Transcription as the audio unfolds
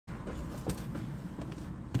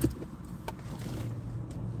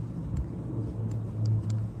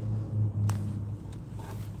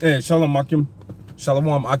Shalom Akim.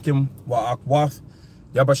 Shalom Akim wa Akwath.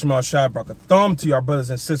 Yabashima Shai Brakatham to your brothers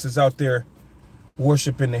and sisters out there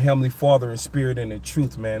worshiping the Heavenly Father in spirit and in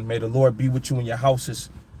truth, man. May the Lord be with you in your houses.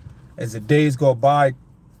 As the days go by,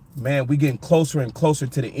 man, we getting closer and closer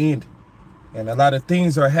to the end. And a lot of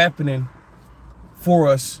things are happening for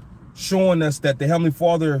us, showing us that the Heavenly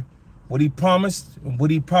Father, what he promised and what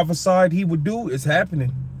he prophesied he would do is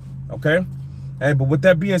happening. Okay? Hey, but with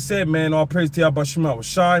that being said, man, all praise to Yahweh Shema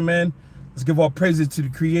Shai, man. Let's give all praises to the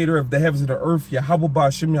creator of the heavens and the earth, Yahweh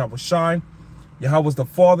Ba'ashem Yahweh Shai. Yahweh's the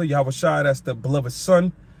Father, Yahweh Shai, that's the beloved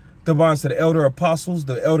Son. Divines to the elder apostles,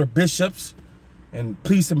 the elder bishops. And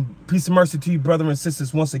peace and mercy to you, brother and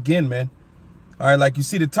sisters, once again, man. All right, like you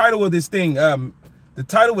see the title of this thing, you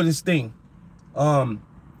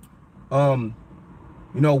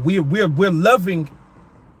know, we're loving.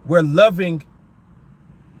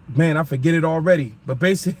 Man, I forget it already. But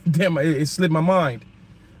basically, damn, it slipped my mind.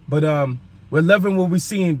 But we're loving what we're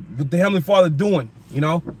seeing with the Heavenly Father doing, you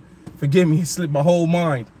know. Forgive me, it slipped my whole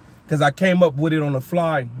mind. Because I came up with it on the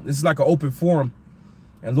fly. This is like an open forum.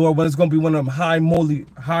 And Lord, well, it's going to be one of them highly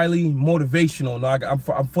motivational. Like,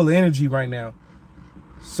 I'm full of energy right now.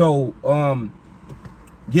 So,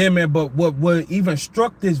 yeah, man, but what even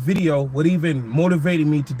struck this video, what even motivated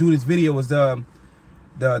me to do this video was the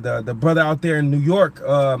brother out there in New York,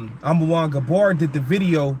 Amawan Gabar, did the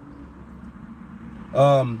video.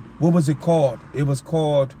 What was it called? It was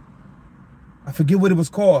called, I forget what it was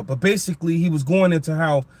called, but basically he was going into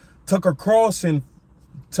how Tucker Carlson,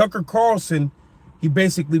 he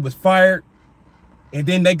basically was fired, and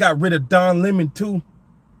then they got rid of Don Lemon too.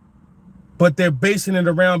 But they're basing it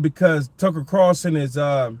around because Tucker Carlson is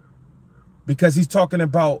because he's talking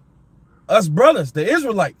about us brothers, the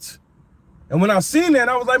Israelites. And when I seen that,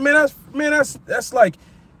 I was like, that's like,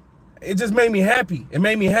 it just made me happy. It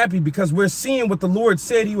made me happy because we're seeing what the Lord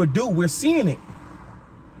said he would do. We're seeing it.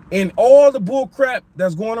 And all the bull crap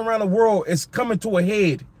that's going around the world is coming to a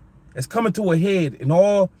head. It's coming to a head. And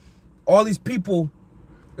all these people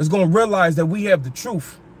is going to realize that we have the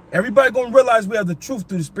truth. Everybody going to realize we have the truth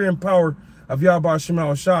through the spirit and power of Yahweh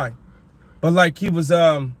Shema Shai. But like he was,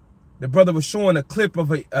 the brother was showing a clip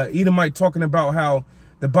of a Edomite talking about how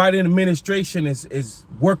the Biden administration is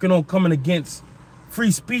working on coming against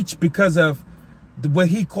free speech because of what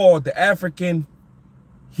he called the African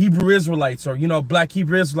Hebrew Israelites, or, you know, black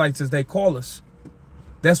Hebrew Israelites as they call us.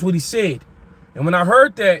 That's what he said. And when I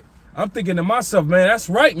heard that, I'm thinking to myself, man, that's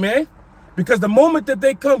right, man. Because the moment that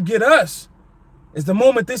they come get us is the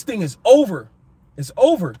moment this thing is over. It's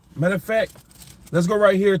over. Matter of fact, let's go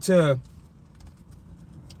right here to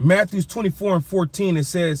Matthew 24:14. It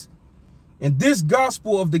says, and this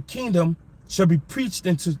gospel of the kingdom shall be preached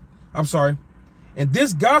and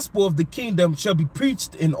this gospel of the kingdom shall be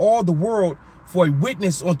preached in all the world for a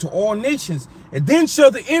witness unto all nations, and then shall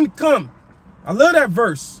the end come. I love that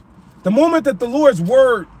verse. The moment that the Lord's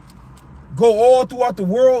word go all throughout the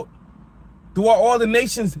world, throughout all the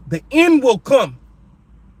nations, the end will come.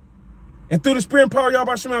 And through the spirit and power of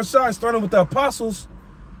Yahweh Shema Shai, starting with the apostles,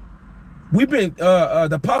 we've been the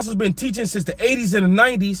apostles been teaching since the 80s and the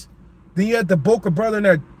 90s. Then you had the Boca brother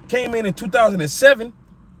that came in 2007.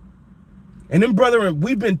 And then, brother,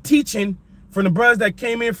 we've been teaching from the brothers that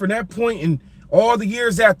came in from that point and all the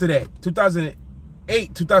years after that,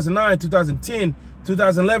 2008, 2009, 2010,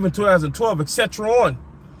 2011, 2012, etc. on.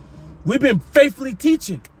 We've been faithfully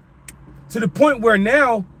teaching to the point where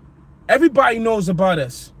now everybody knows about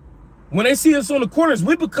us. When they see us on the corners,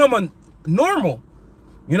 we become a normal,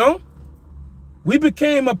 you know? We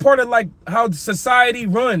became a part of like how society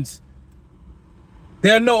runs.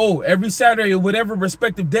 They'll know, oh, every Saturday or whatever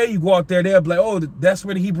respective day you go out there, they'll be like, oh, that's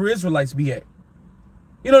where the Hebrew Israelites be at.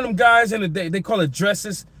 You know them guys in the day, they call it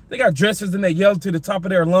dresses. They got dresses and they yell to the top of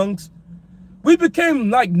their lungs. We became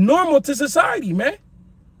like normal to society, man.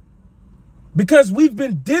 Because we've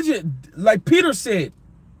been like Peter said,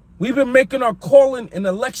 we've been making our calling and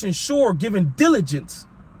election sure, giving diligence.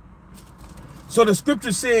 So the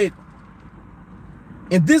scripture said,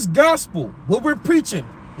 in this gospel, what we're preaching,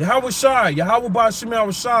 Yahweh Shai, Yahweh Ba'ashem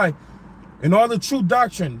Yahweh Shai, and all the true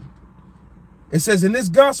doctrine. It says, in this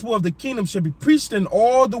gospel of the kingdom shall be preached in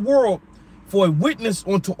all the world for a witness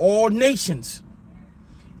unto all nations.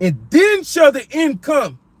 And then shall the end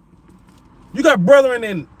come. You got brethren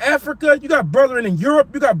in Africa, you got brethren in Europe,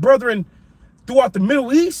 you got brethren throughout the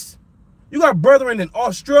Middle East, you got brethren in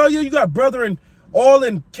Australia, you got brethren all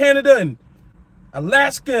in Canada and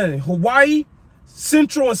Alaska and Hawaii,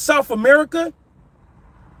 Central and South America.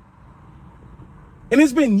 And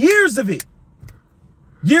it's been years of it.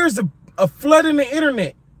 Years of flooding the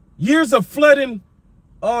internet. Years of flooding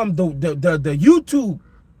the YouTube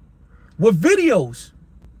with videos.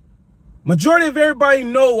 Majority of everybody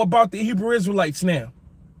know about the Hebrew Israelites now.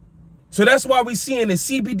 So that's why we see in the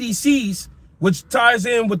CBDCs, which ties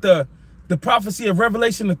in with the prophecy of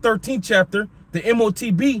Revelation, the 13th chapter, the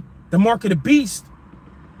MOTB, the mark of the beast.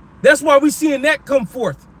 That's why we seeing that come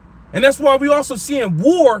forth. And that's why we also seeing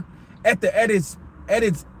war at its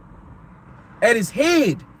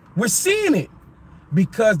head. We're seeing it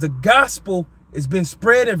because the gospel has been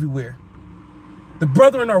spread everywhere. The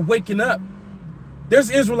brethren are waking up.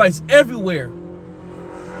 There's Israelites everywhere.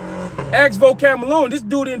 Ask Vocab Malone. This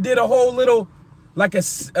dude did a whole little, like what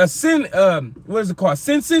is it called?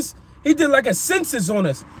 Census. He did like a census on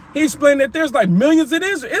us. He explained that there's like millions of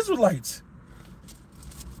Israelites.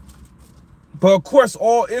 But of course,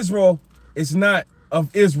 all Israel is not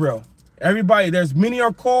of Israel. Everybody, there's many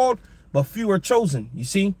are called, but few are chosen. You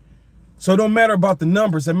see? So it don't matter about the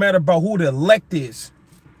numbers. It matters about who the elect is.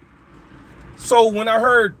 So when I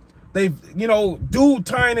heard they, you know, dude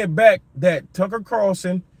tying it back that Tucker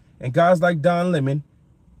Carlson and guys like Don Lemon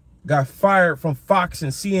got fired from Fox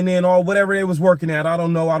and CNN or whatever they was working at. I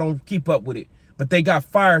don't know. I don't keep up with it. But they got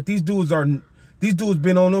fired. These dudes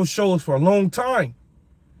been on those shows for a long time.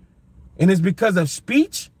 And it's because of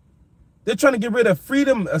speech. They're trying to get rid of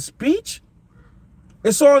freedom of speech.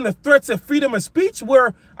 It's on the threats of freedom of speech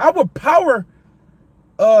where our power,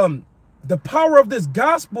 the power of this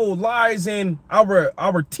gospel lies in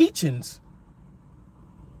our teachings.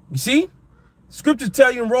 You see? Scriptures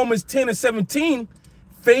tell you in Romans 10:17,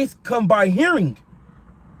 faith come by hearing.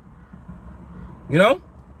 You know?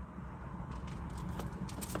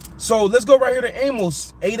 So let's go right here to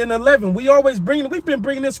Amos 8:11. We've been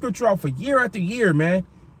bringing this scripture out for year after year, man.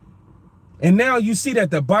 And now you see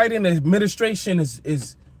that the Biden administration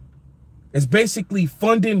is basically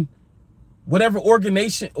funding whatever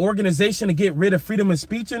organization to get rid of freedom of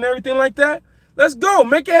speech and everything like that. Let's go,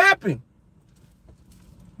 make it happen.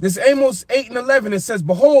 This Amos 8:11, it says,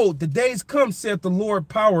 behold, the days come, saith the Lord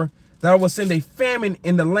power, that I will send a famine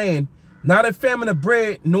in the land, not a famine of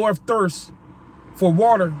bread, nor of thirst for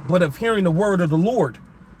water, but of hearing the word of the Lord.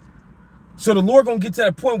 So the Lord gonna get to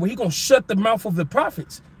that point where he gonna shut the mouth of the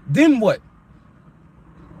prophets. Then what?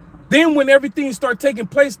 Then when everything start taking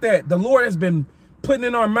place that the Lord has been putting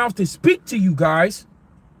in our mouth to speak to you guys,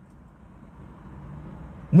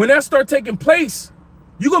 when that start taking place,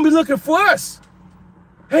 you're gonna be looking for us.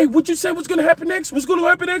 Hey, what you say? What's gonna happen next? What's gonna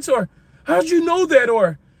happen next? Or how'd you know that?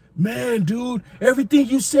 Or man, dude, everything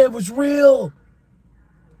you said was real.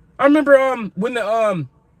 I remember when the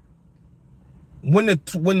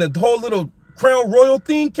whole little Crown Royal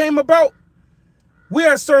thing came about, we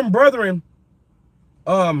had certain brethren,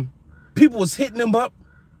 people was hitting them up.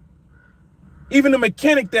 Even the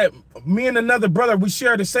mechanic that me and another brother, we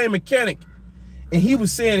share the same mechanic, and he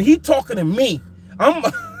was saying, he talking to me.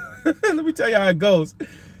 Let me tell you how it goes.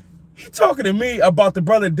 He talking to me about the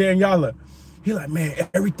brother Daniela. He like, man,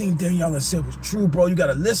 everything Daniela said was true, bro. You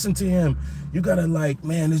gotta listen to him. You gotta like,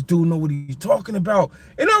 man, this dude know what he's talking about.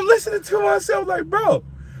 And I'm listening to myself like, bro,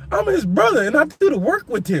 I'm his brother and I do the work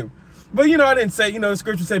with him. But you know, I didn't say, you know, the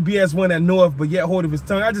scripture said be as one that knoweth, but yet hold of his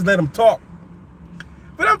tongue. I just let him talk.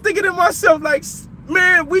 But I'm thinking to myself like,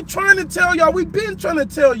 man, we trying to tell y'all, we've been trying to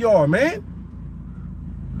tell y'all, man.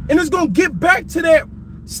 And it's gonna get back to that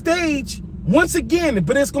stage once again,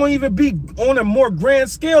 but it's going to even be on a more grand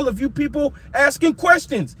scale of you people asking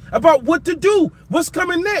questions about what to do, what's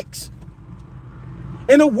coming next.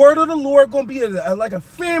 And the word of the Lord going to be like a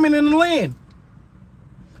famine in the land.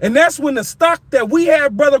 And that's when the stock that we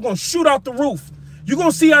have, brother, going to shoot out the roof. You're going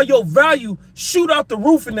to see how your value shoot out the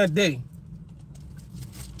roof in that day.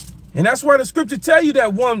 And that's why the scripture tell you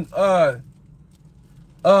that one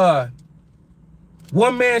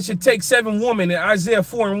man should take 7 women in Isaiah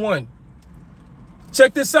 4:1.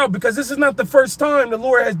 Check this out, because this is not the first time the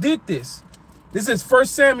Lord has did this. This is 1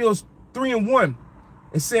 Samuel 3:1.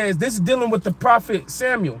 It says, this is dealing with the prophet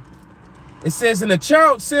Samuel. It says, and the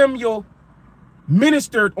child Samuel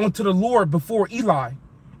ministered unto the Lord before Eli,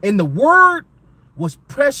 and the word was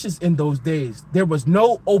precious in those days. There was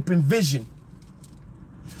no open vision.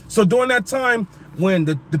 So during that time, when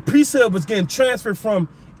the priesthood was getting transferred from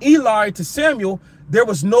Eli to Samuel, there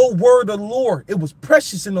was no word of the Lord. It was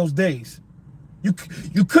precious in those days. You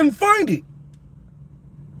couldn't find it.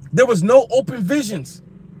 There was no open visions.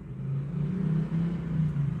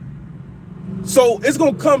 So it's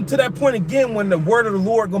going to come to that point again when the word of the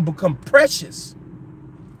Lord going to become precious.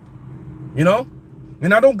 You know?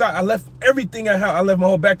 And I left everything I have. I left my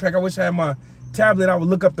whole backpack. I wish I had my tablet. I would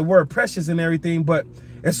look up the word precious and everything, but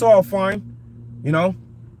it's all fine. You know?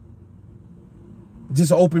 Just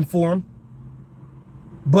an open forum.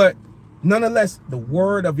 But Nonetheless, the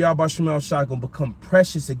word of Yahweh Shem Shai gonna become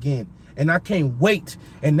precious again. And I can't wait.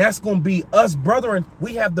 And that's gonna be us, brethren.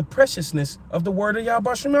 We have the preciousness of the word of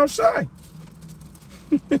Yahweh Shem Shai.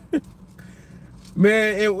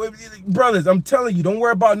 Man, brothers, I'm telling you, don't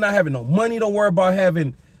worry about not having no money. Don't worry about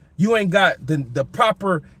having, you ain't got the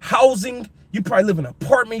proper housing. You probably live in an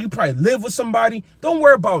apartment. You probably live with somebody. Don't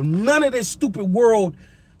worry about none of this stupid world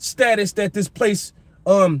status that this place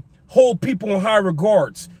hold people in high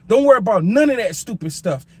regards. Don't worry about none of that stupid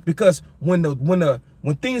stuff, because when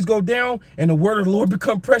things go down and the word of the Lord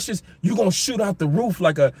become precious, you're gonna shoot out the roof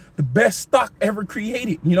like the best stock ever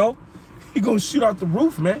created. You know, you're gonna shoot out the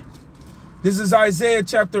roof, man. This is Isaiah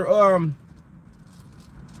chapter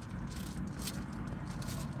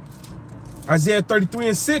Isaiah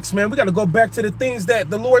 33:6, man. We got to go back to the things that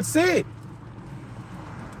the Lord said.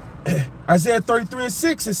 Isaiah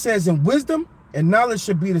 33:6, it says, "In wisdom and knowledge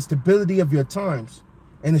should be the stability of your times,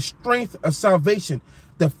 and the strength of salvation.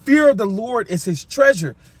 The fear of the Lord is his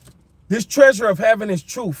treasure." This treasure of having his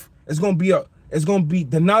truth is going to be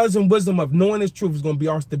the knowledge and wisdom of knowing his truth is going to be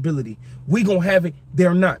our stability. We going to have it.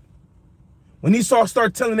 They're not. When Esau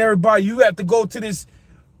start telling everybody, you have to go to this,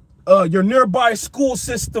 your nearby school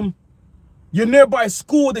system, your nearby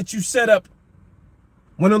school that you set up.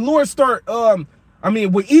 When the Lord start,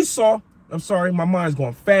 with Esau, I'm sorry, my mind's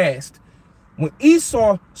going fast. When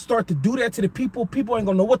Esau start to do that to the people, people ain't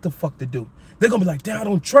gonna know what the fuck to do. They're gonna be like, damn, I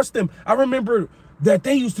don't trust them. I remember that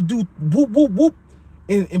they used to do whoop, whoop, whoop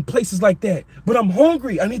in places like that. But I'm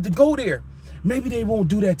hungry, I need to go there. Maybe they won't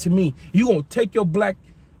do that to me. You gonna take your black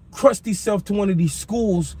crusty self to one of these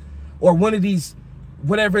schools or one of these,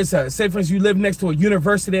 whatever it's say for instance, you live next to a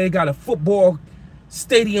university, they got a football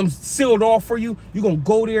stadium sealed off for you. You're gonna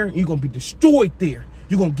go there and you're gonna be destroyed there.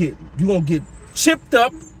 You're gonna get chipped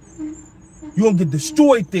up. You're gonna get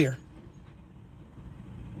destroyed there.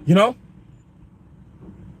 You know?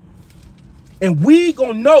 And we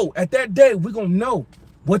gonna know at that day, we gonna know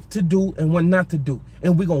what to do and what not to do.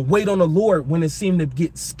 And we gonna wait on the Lord when it seems to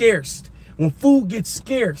get scarce. When food gets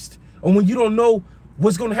scarce, or when you don't know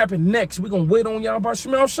what's going to happen next, we're going to wait on Yahweh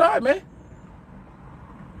Shem Shai, man.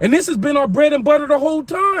 And this has been our bread and butter the whole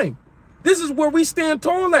time. This is where we stand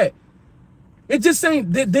tall at. It just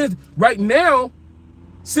ain't that right now,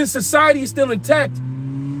 since society is still intact,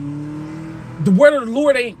 the word of the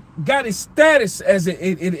Lord ain't got its status as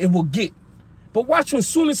it will get. But watch when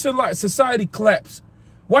soon as society collapses,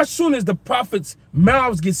 watch soon as the prophets'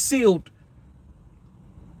 mouths get sealed,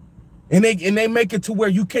 and they make it to where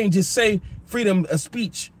you can't just say freedom of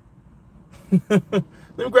speech. Let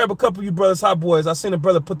me grab a couple of you brothers, hot boys. I seen a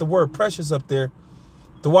brother put the word precious up there.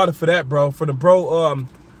 The water for that, bro. For the bro,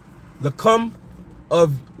 the come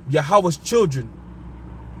of Yahweh's children.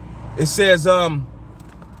 It says,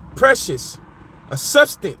 precious, a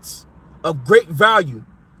substance of great value,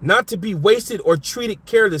 not to be wasted or treated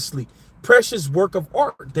carelessly. Precious work of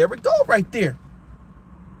art. There we go, right there.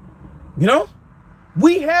 You know?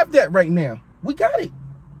 We have that right now. We got it.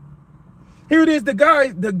 Here it is. The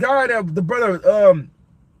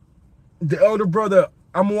elder brother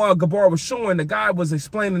Amwal Gabar was showing. The guy was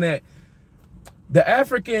explaining that the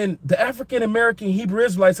African American Hebrew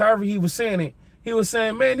Israelites, however he was saying it, he was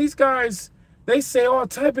saying, man, these guys, they say all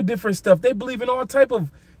type of different stuff. They believe in all type of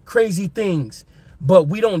crazy things, but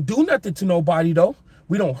we don't do nothing to nobody though.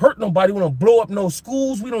 We don't hurt nobody. We don't blow up no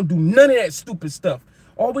schools. We don't do none of that stupid stuff.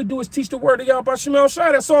 All we do is teach the word of Yahweh Shem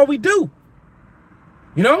Shai. That's all we do.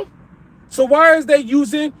 You know? So why is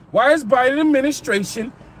Biden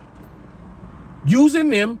administration using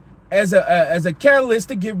them as a catalyst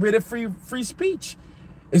to get rid of free speech?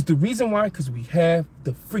 It's the reason why, because we have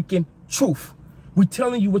the freaking truth. We're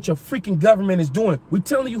telling you what your freaking government is doing. We're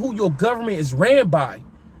telling you who your government is ran by.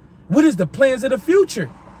 What is the plans of the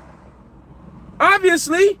future?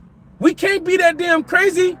 Obviously, we can't be that damn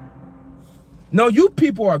crazy. No, you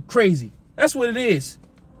people are crazy. That's what it is.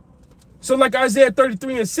 So like Isaiah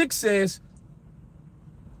 33:6 says,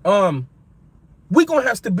 we gonna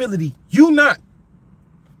have stability. You not.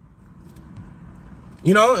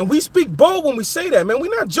 You know, and we speak bold when we say that, man.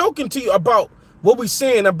 We're not joking to you about what we're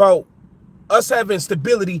saying about us having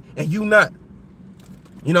stability and you not.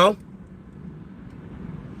 You know?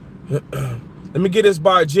 Let me get this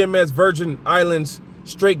by GMS Virgin Islands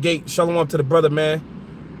Straight Gate. Shalom to the brother, man.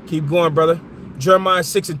 Keep going, brother. Jeremiah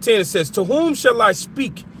 6:10, it says, to whom shall I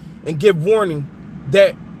speak and give warning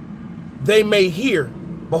that they may hear?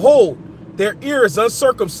 Behold, their ear is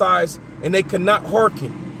uncircumcised and they cannot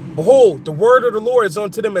hearken. Behold, the word of the Lord is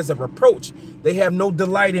unto them as a reproach. They have no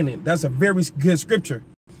delight in it. That's a very good scripture.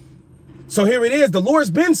 So here it is. The Lord's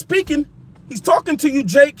been speaking. He's talking to you,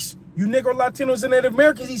 Jakes. you Negro Latinos and Native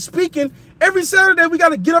Americans, he's speaking every Saturday. We got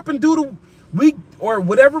to get up and do the week or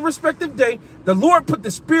whatever respective day. The Lord put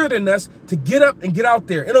the spirit in us to get up and get out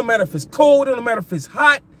there. It don't matter if it's cold. It don't matter if it's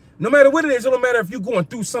hot. No matter what it is. It don't matter if you're going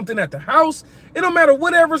through something at the house. It don't matter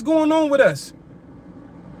whatever's going on with us.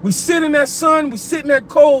 We sit in that sun. We sit in that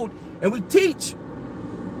cold and we teach.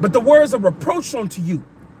 But the words of reproach unto you.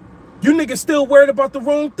 You niggas still worried about the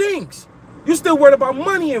wrong things. You still worried about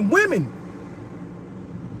money and women.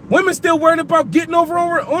 Women still worried about getting over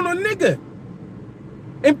on a nigga.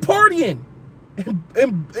 And partying.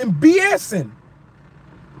 And BSing.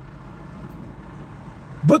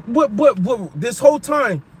 But what this whole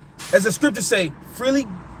time, as the scriptures say, freely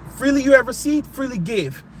you have received, freely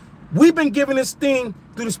give. We've been given this thing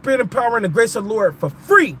through the spirit and power and the grace of the Lord for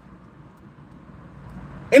free.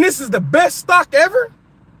 And this is the best stock ever.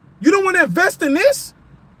 You don't want to invest in this?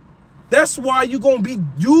 That's why you gonna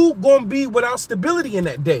be without stability in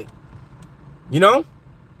that day. You know?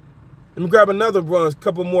 Let me grab another one,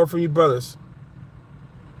 couple more from you brothers.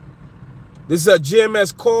 This is a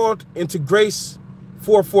GMS called into grace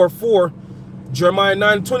 444, Jeremiah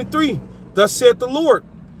 9:23. Thus saith the Lord,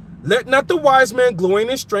 let not the wise man glory in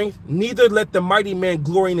his strength, neither let the mighty man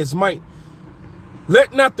glory in his might.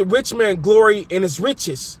 Let not the rich man glory in his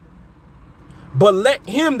riches, but let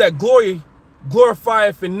him that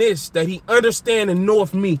glorifieth in this, that he understand and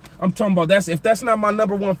knoweth me. I'm talking about if that's not my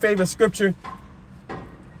 #1 favorite scripture,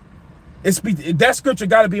 that scripture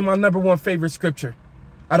got to be my #1 favorite scripture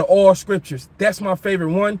out of all scriptures. That's my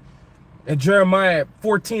favorite one. And Jeremiah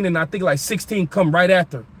 14 and I think like 16 come right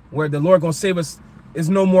after, where the Lord gonna save us. Is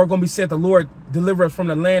no more gonna be said the Lord deliver us from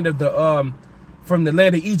the land of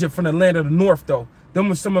Egypt, from the land of the north. Though them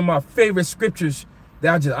were some of my favorite scriptures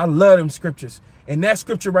that I love them scriptures. And that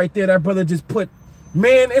scripture right there, that brother just put,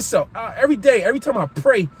 man, it's every day, every time I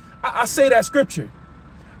pray, I say that scripture.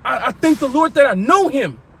 I thank the Lord that I know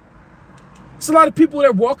him. It's a lot of people that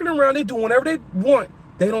are walking around, they do whatever they want.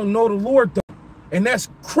 They don't know the Lord though. And that's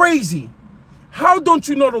crazy. How don't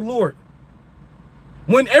you know the Lord?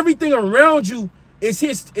 When everything around you is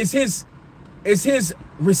his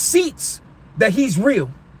receipts that he's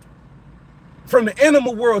real. From the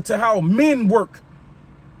animal world to how men work,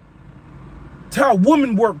 to how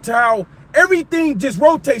women work, to how everything just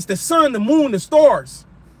rotates, the sun, the moon, the stars.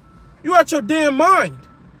 You out your damn mind.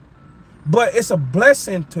 But it's a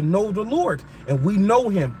blessing to know the Lord, and we know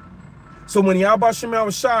him. So when Yahweh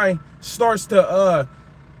Shem Shai starts to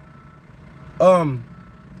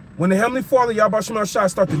when the Heavenly Father Yahweh Shem Shai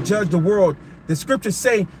starts to judge the world, the scriptures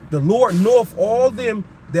say the Lord knoweth all them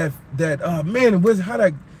that man,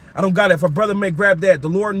 I don't got it. If a brother may grab that, the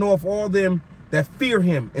Lord knoweth all them that fear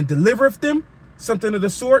him and delivereth them, something of the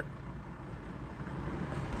sort.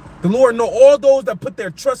 The Lord know all those that put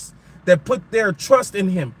their trust in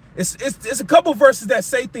him. It's a couple verses that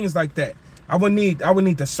say things like that. I would need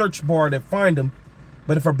the search bar to find them,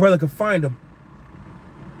 but if a brother could find them,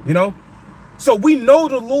 you know. So we know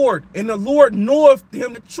the Lord, and the Lord knoweth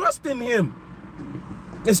him to trust in him.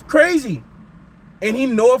 It's crazy, and he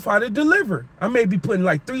knoweth how to deliver. I may be putting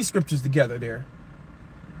like 3 scriptures together there.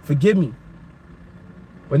 Forgive me,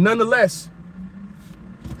 but nonetheless,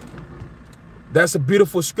 that's a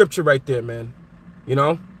beautiful scripture right there, man. You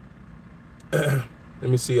know. Let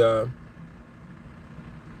me see.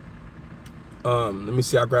 Let me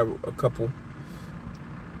see. I'll grab a couple.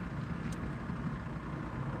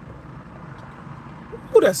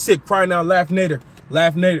 Oh, that's sick. Cry now, laugh later.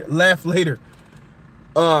 Laugh later. Laugh later.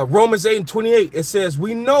 Romans 8:28. It says,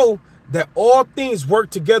 "We know that all things work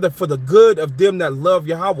together for the good of them that love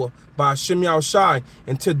Yahweh by Hashem Yahushai,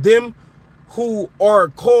 and to them who are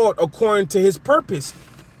called according to his purpose."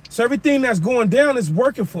 So everything that's going down is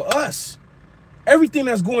working for us. Everything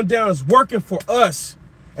that's going down is working for us.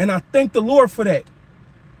 And I thank the Lord for that.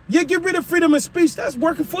 Yeah, get rid of freedom of speech. That's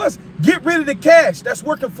working for us. Get rid of the cash. That's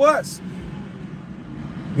working for us.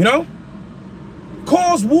 You know?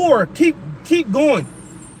 Cause war. Keep going.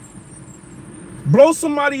 Blow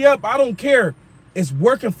somebody up. I don't care. It's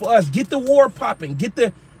working for us. Get the war popping. Get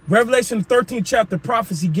the Revelation 13th chapter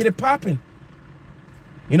prophecy. Get it popping.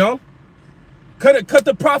 You know? Cut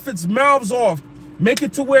the prophets' mouths off. Make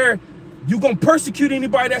it to where you're going to persecute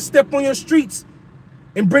anybody that step on your streets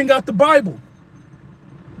and bring out the Bible.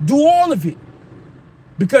 Do all of it.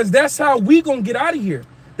 Because that's how we going to get out of here.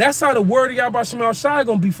 That's how the word of Yahweh Shem Shai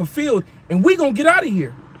going to be fulfilled. And we going to get out of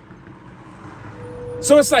here.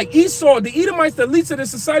 So it's like Esau, the Edomites, the elites of the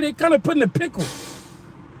society, they kind of put in a pickle.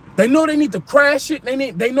 They know they need to crash it.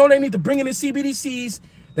 They know they need to bring in the CBDCs.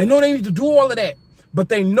 They know they need to do all of that. But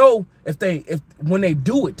they know when they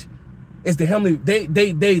do it, it's the heavenly,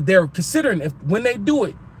 they're considering if when they do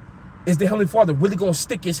it, Is the Heavenly Father really going to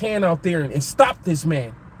stick his hand out there and stop this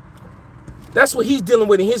man? That's what he's dealing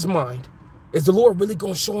with in his mind. Is the Lord really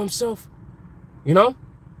going to show himself? You know?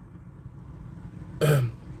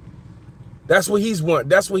 That's what he's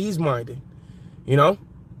minding. You know?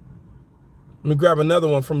 Let me grab another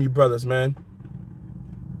one from you brothers, man.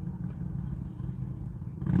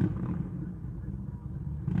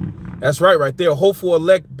 That's right there. Hopeful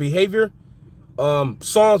elect behavior.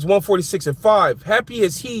 Psalms 146:5. Happy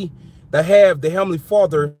is he that have the Heavenly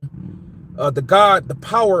Father, the God, the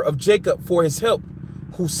power of Jacob for his help,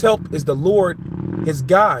 whose help is the Lord, his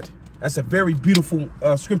God. That's a very beautiful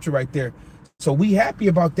scripture right there. So we happy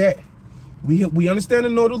about that. We understand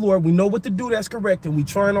and know the Lord. We know what to do that's correct, and we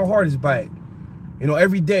trying our hardest by it. You know,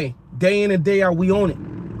 every day in and day out, we own it.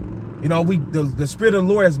 You know, the Spirit of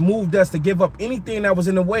the Lord has moved us to give up anything that was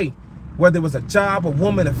in the way, whether it was a job, a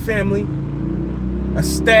woman, a family, a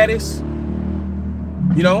status,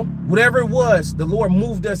 you know, whatever it was, the Lord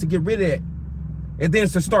moved us to get rid of it. And then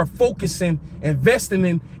to start focusing,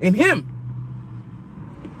 investing in him.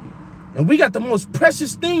 And we got the most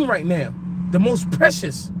precious thing right now. The most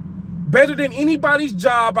precious. Better than anybody's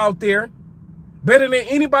job out there. Better than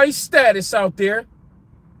anybody's status out there.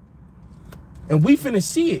 And we finna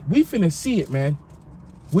see it. We finna see it, man.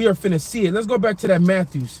 We are finna see it. Let's go back to that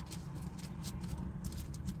Matthews.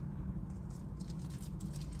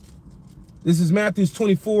 This is Matthew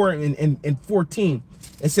 24 and 14.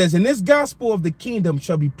 It says, and this gospel of the kingdom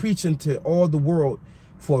shall be preached unto all the world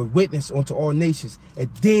for a witness unto all nations, and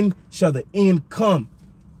then shall the end come.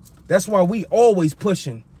 That's why we always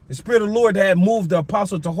pushing. The Spirit of the Lord had moved the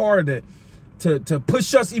apostle to heart to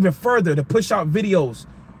push us even further, to push out videos.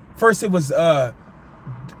 First it was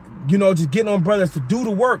you know, just getting on brothers to do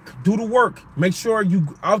the work, make sure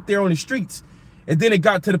you out there on the streets. And then it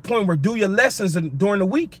got to the point where do your lessons during the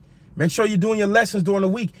week. Make sure you're doing your lessons during the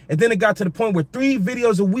week. And then it got to the point where 3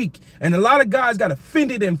 videos a week. And a lot of guys got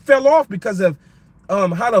offended and fell off because of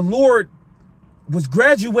how the Lord was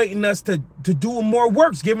graduating us to do more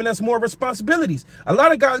works, giving us more responsibilities. A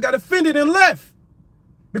lot of guys got offended and left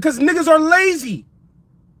because niggas are lazy.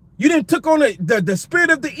 You didn't took on the spirit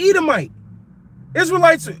of the Edomite.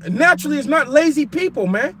 Israelites naturally is not lazy people,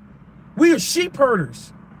 man. We are sheep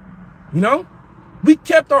herders. You know, we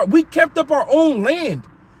kept up our own land.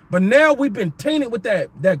 But now we've been tainted with that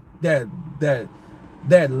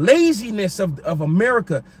laziness of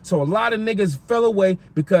America. So a lot of niggas fell away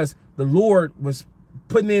because the Lord was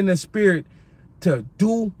putting in the spirit to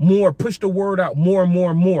do more, push the word out more and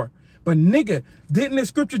more and more. But nigga, didn't the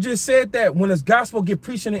scripture just said that when this gospel get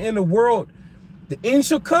preached in the end of the world, the end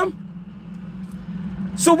shall come?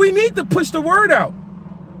 So we need to push the word out.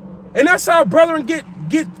 And that's how brethren get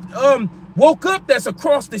woke up that's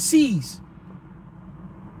across the seas.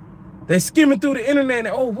 They skimming through the internet and,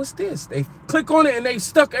 oh, what's this? They click on it and they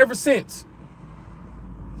stuck ever since.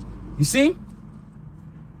 You see?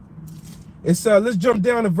 It's let's jump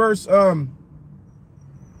down to verse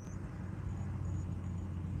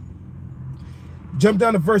jump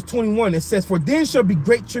down to verse 21. It says, for then shall be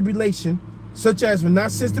great tribulation, such as was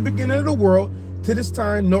not since the beginning of the world to this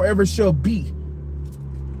time, nor ever shall be.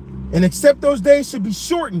 And except those days should be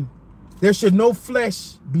shortened, there should no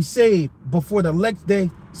flesh be saved, but for the elect's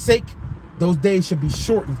day sake, those days should be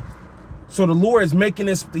shortened. So the Lord is making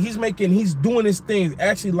this, he's doing this thing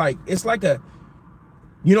actually like, it's like a,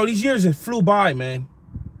 you know, these years just flew by, man.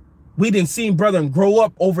 We didn't see brethren grow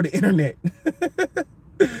up over the internet.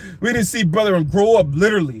 We didn't see brethren grow up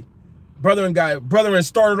literally. Brethren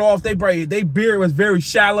started off, they beard was very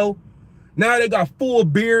shallow. Now they got full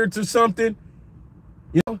beards or something.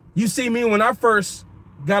 You know, you see me when I first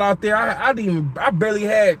got out there, I barely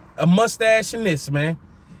had a mustache and this, man.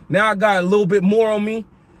 Now I got a little bit more on me.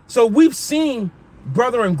 So we've seen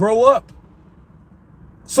brethren grow up.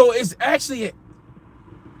 So it actually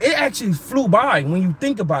flew by when you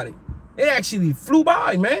think about it. It actually flew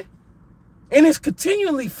by, man. And it's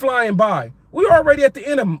continually flying by. We're already at the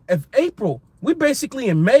end of April. We're basically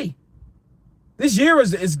in May. This year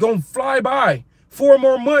is going to fly by. 4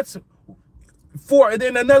 more months. And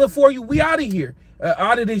then another 4, we out of here.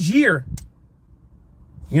 Out of this year.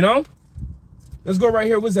 You know? Let's go right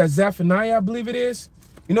here. What's that? Zephaniah, I believe it is.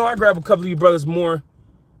 You know, I grab a couple of you brothers more.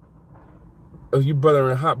 Of you brother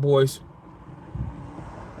and hot boys.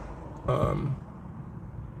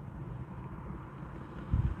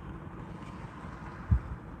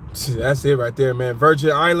 That's it right there, man.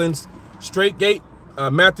 Virgin Islands, Straight Gate,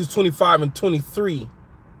 Matthew 25 and 23.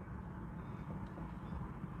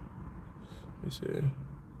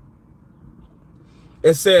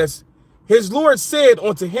 It says, his Lord said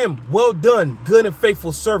unto him, well done, good and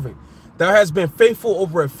faithful servant. Thou hast been faithful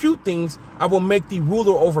over a few things, I will make thee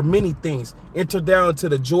ruler over many things. Enter down to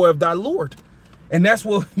the joy of thy Lord. And that's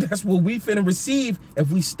what we finna receive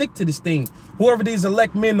if we stick to this thing. Whoever these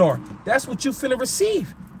elect men are, that's what you finna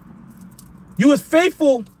receive. You were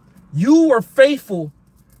faithful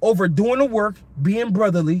over doing the work, being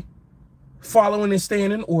brotherly, following and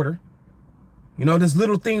staying in order. You know, this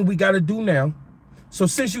little thing we got to do now. So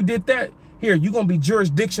since you did that, here, you're going to be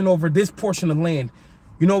jurisdiction over this portion of land.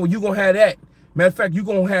 You know, you're going to have that. Matter of fact, you're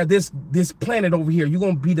going to have this planet over here. You're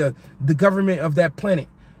going to be the government of that planet.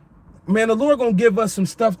 Man, the Lord going to give us some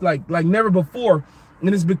stuff like never before.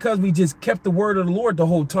 And it's because we just kept the word of the Lord the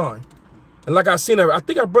whole time. And like I seen a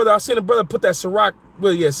brother put that Sirach,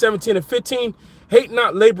 well, yeah, 17 and 15. Hate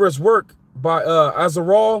not laborer's work by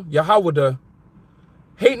Azarol Yahweh.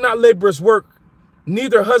 Hate not laborer's work,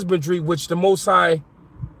 neither husbandry which the Most High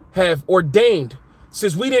have ordained.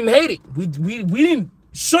 Since we didn't hate it, we didn't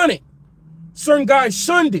shun it. Certain guys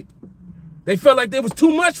shunned it. They felt like it was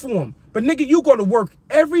too much for them. But nigga, you go to work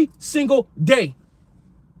every single day.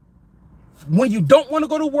 When you don't want to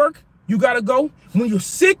go to work, you gotta go. When you're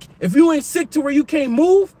sick, if you ain't sick to where you can't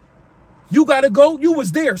move, you gotta go. You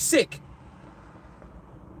was there sick.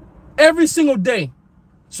 Every single day.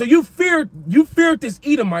 So you feared this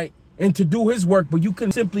Edomite and to do his work, but you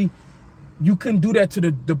couldn't do that to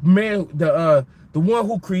the man, the one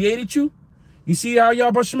who created you. You see how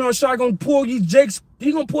y'all Shemel Shai gonna pull you Jakes,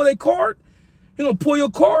 he gonna pull their card. He gonna pull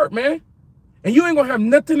your card, man. And you ain't gonna have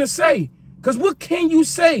nothing to say. Because what can you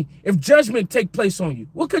say if judgment take place on you?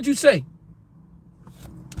 What could you say?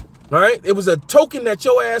 All right? It was a token that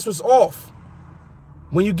your ass was off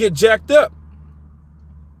when you get jacked up.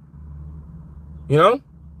 You know?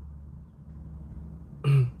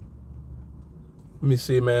 Let me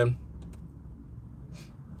see, man.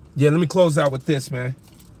 Yeah, let me close out with this, man.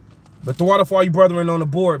 But the water for all you brethren on the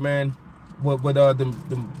board, man. With them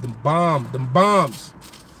bombs.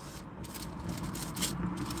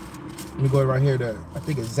 Let me go right here to, I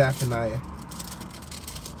think it's Zephaniah.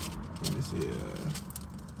 Let me see.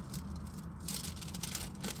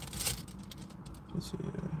 Let's see.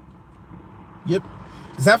 Yep.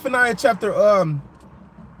 Zephaniah chapter,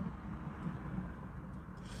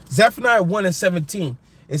 Zephaniah 1 and 17.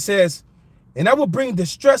 It says, and I will bring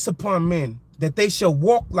distress upon men, that they shall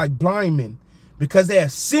walk like blind men, because they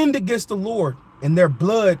have sinned against the Lord, and their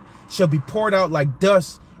blood shall be poured out like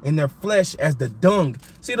dust, and their flesh as the dung.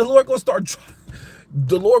 See, the Lord gonna start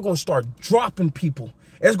dropping people.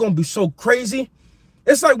 It's gonna be so crazy.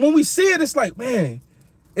 It's like when we see it, it's like, man,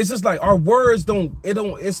 it's just like our words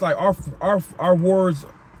it's like our words,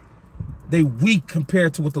 they weak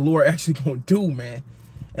compared to what the Lord actually gonna do, man.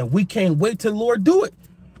 And we can't wait till the Lord do it.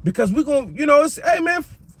 Because we're gonna, you know, it's, hey man,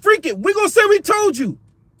 freak it. We're gonna say we told you.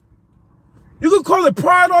 You can call it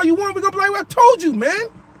pride all you want. We're gonna be like, well, I told you, man.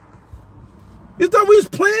 You thought we was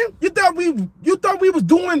playing? You thought we was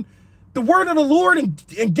doing the word of the Lord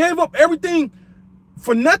and gave up everything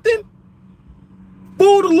for nothing?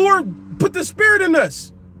 Fool, the Lord put the spirit in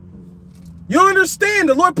us. You don't understand?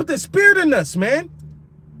 The Lord put the spirit in us, man.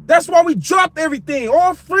 That's why we dropped everything,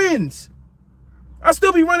 all friends. I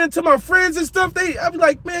still be running to my friends and stuff. I be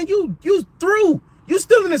like, man, you through. You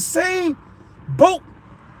still in the same boat.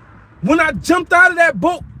 When I jumped out of that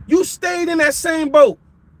boat, you stayed in that same boat.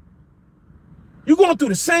 You going through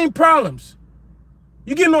the same problems.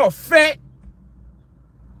 You getting all fat.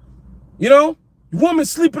 You know, your woman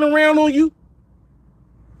sleeping around on you.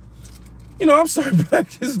 You know, I'm sorry,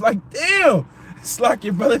 but it's like, damn, it's like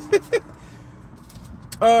your brother.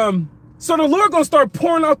 So the Lord gonna start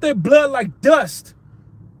pouring out their blood like dust,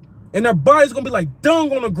 and their body's gonna be like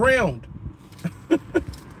dung on the ground. The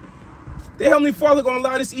Heavenly Father gonna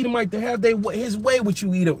allow this Edomite to have his way with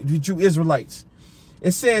you Israelites.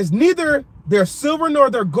 It says, neither their silver nor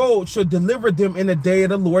their gold should deliver them in the day of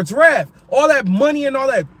the Lord's wrath. All that money and all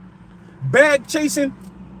that bag chasing,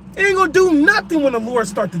 it ain't gonna do nothing when the Lord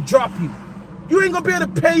start to drop you. You ain't gonna be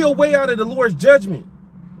able to pay your way out of the Lord's judgment.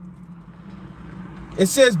 It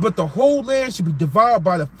says, but the whole land should be devoured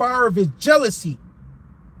by the fire of his jealousy.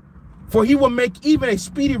 For he will make even a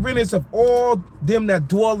speedy riddance of all them that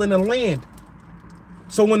dwell in the land.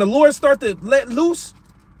 So when the Lord starts to let loose,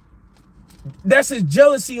 that's his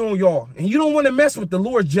jealousy on y'all. And you don't want to mess with the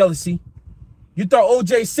Lord's jealousy. You thought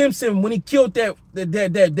O.J. Simpson, when he killed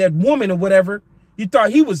that woman or whatever, you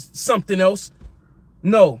thought he was something else.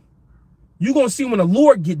 No. You're going to see when the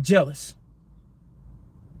Lord get jealous.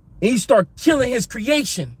 And he start killing his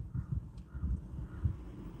creation.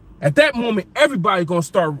 At that moment, everybody's going to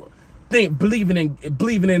start believing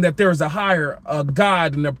in that there is a higher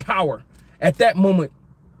God and their power. At that moment,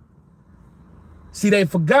 See, they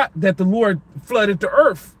forgot that the Lord flooded the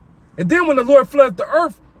earth. And then when the Lord flooded the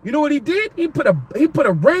earth, you know what he did? He put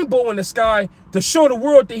a rainbow in the sky to show the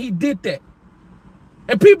world that he did that.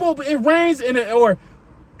 And people, it rains and a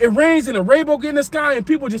rainbow get in the sky, and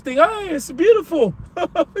people just think, oh, it's beautiful.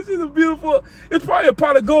 This is beautiful. It's probably a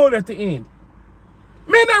pot of gold at the end.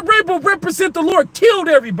 Man, that rainbow represent the Lord killed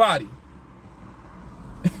everybody.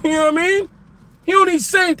 You know what I mean? He only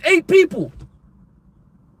saved 8 people.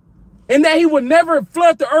 And that he would never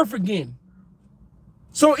flood the earth again.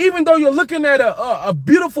 So even though you're looking at a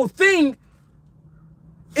beautiful thing,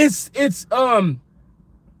 its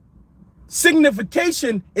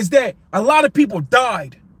signification is that a lot of people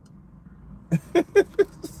died.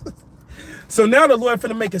 So now the Lord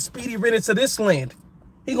finna make a speedy riddance of this land.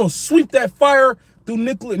 He gonna sweep that fire through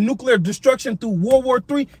nuclear destruction through World War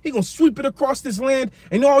III. He gonna sweep it across this land,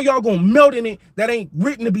 and all y'all gonna melt in it that ain't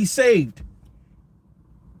written to be saved.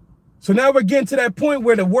 So now we're getting to that point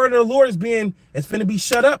where the word of the Lord it's finna be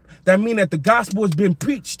shut up. That means that the gospel has been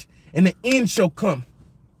preached and the end shall come.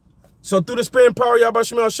 So through the spirit and power of Yahweh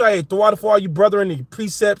Shemel Shai, throw out for all you brethren and your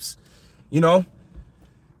precepts, you know,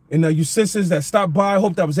 and you sisters that stopped by. I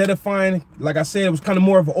hope that was edifying. Like I said, it was kind of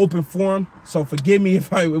more of an open forum. So forgive me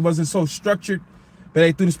if it wasn't so structured. But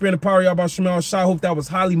hey, through the spirit and power of Yahweh Shemel Shai, I hope that was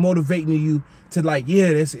highly motivating to you to like, yeah,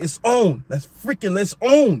 it's on. Let's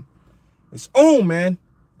own. It's on, man.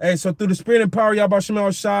 Hey, so through the spirit and power of Yahweh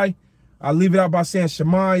Shemel Shai, I'll leave it out by saying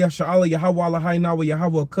Shema, Yasha'Allah, Yahweh, Allahayna,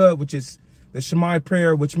 Yahweh Akad, which is the Shema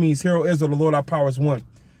prayer, which means, Hero Israel, the Lord our power is one.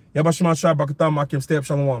 Yahweh Shemel Shai, Bakatam, Akim, stay up,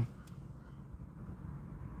 Shalom.